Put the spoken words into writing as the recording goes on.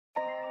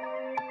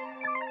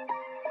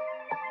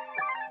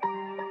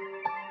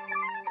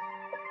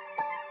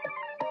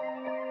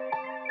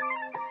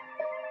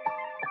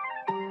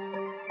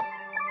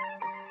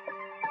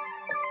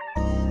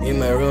In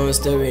my room,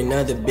 staring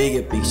at the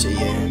bigger picture,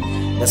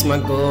 yeah. That's my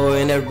goal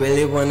and I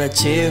really wanna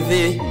achieve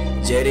it.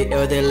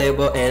 JDL the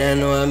label and I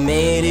know I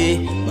made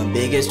it. My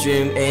biggest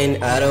dream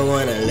and I don't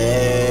wanna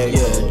let.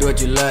 Yeah, do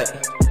what you like.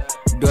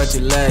 Do what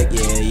you like,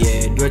 yeah,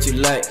 yeah. Do what you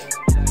like.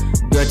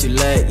 Do what you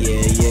like,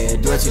 yeah, yeah.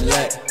 Do what you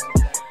like.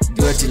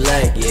 Do what you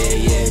like, yeah,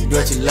 yeah. Do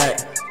what you like.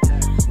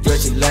 Do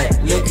what you like.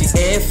 Looking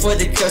in for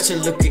the culture,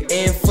 looking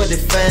in for the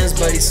fans,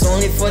 but it's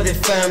only for the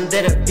fam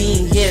that I've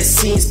been here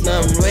since. Now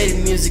I'm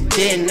writing music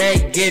day and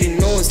night, getting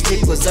no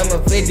sleep, cause I'm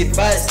a very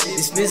fast.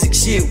 This music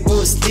shit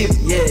won't sleep,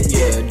 yeah,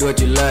 yeah. Do what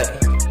you like.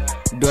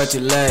 Do what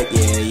you like,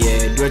 yeah,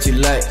 yeah. Do what you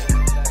like.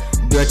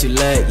 Do what you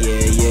like,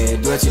 yeah, yeah.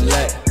 Do what you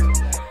like.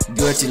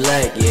 Do what you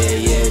like, yeah,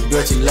 yeah. Do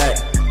what you like.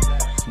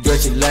 Do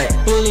what you like.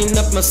 Pulling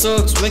up my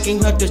socks,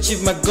 working hard to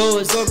achieve my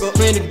goals.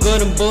 Praying to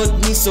God on both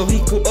me so he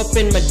could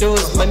open my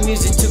doors. My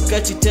music too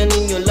catchy,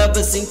 turning your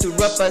lovers into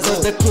rappers.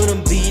 Those that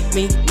couldn't beat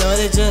me, now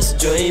they just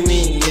join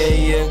me, yeah,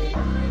 yeah.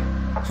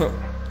 Huh.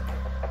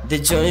 They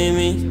join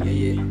me,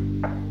 yeah, yeah.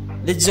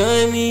 They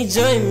join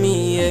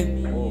me, yeah.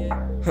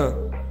 Huh.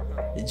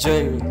 They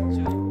join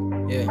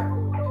me, yeah.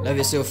 Love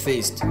yourself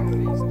first,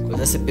 cause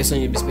that's the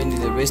person you'll be spending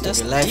the rest of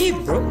your life. Deep,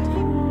 bro.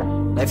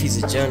 Life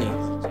is a journey,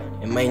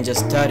 and mine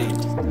just started.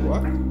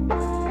 What?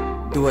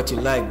 Do what you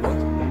like, bro.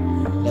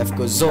 Life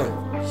goes on.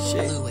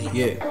 Shit.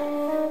 Yeah.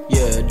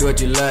 Yeah, do what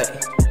you like.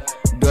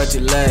 Do what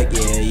you like,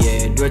 yeah,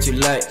 yeah. Do what you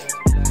like.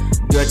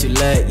 Do what you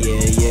like,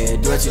 yeah, yeah.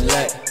 Do what you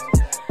like.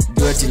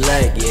 Do what you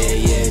like, yeah,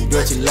 yeah. Do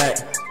what you like.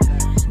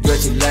 Do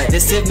what you like. They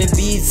save me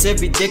beats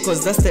every day,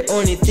 cause that's the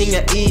only thing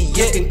I eat.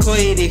 You can call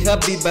it a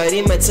hobby, but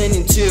it might turn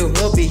into a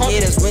hobby.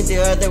 Haters went the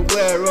other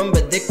way around,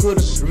 but they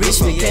couldn't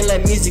reach me. Can't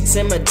like music,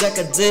 send my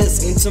jacket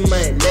just into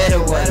my letter.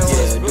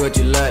 Yeah, do what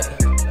you like.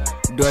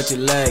 Do what you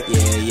like,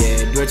 yeah,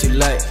 yeah. Do what you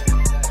like.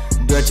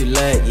 Do what you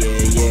like, yeah,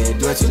 yeah.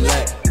 Do what you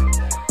like.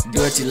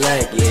 Do what you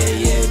like, yeah,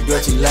 yeah. Do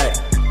what you like.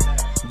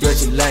 Do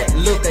what you like.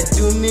 Look, I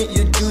do me,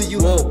 you do you.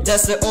 Whoa.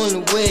 That's the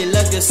only way.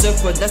 Love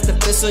yourself, but that's the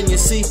person you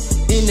see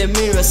in the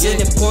mirror. See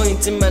the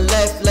point in my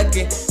life like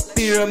a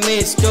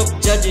pyramid.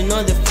 Stop judging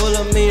all they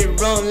follow me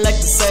around like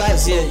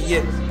disciples. Yeah,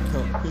 yeah.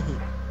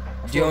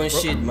 Do your own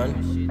shit,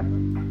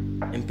 man,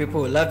 and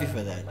people will love you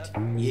for that.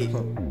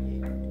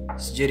 Yeah.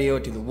 It's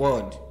JDO to the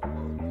world.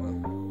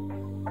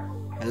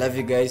 I love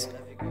you guys.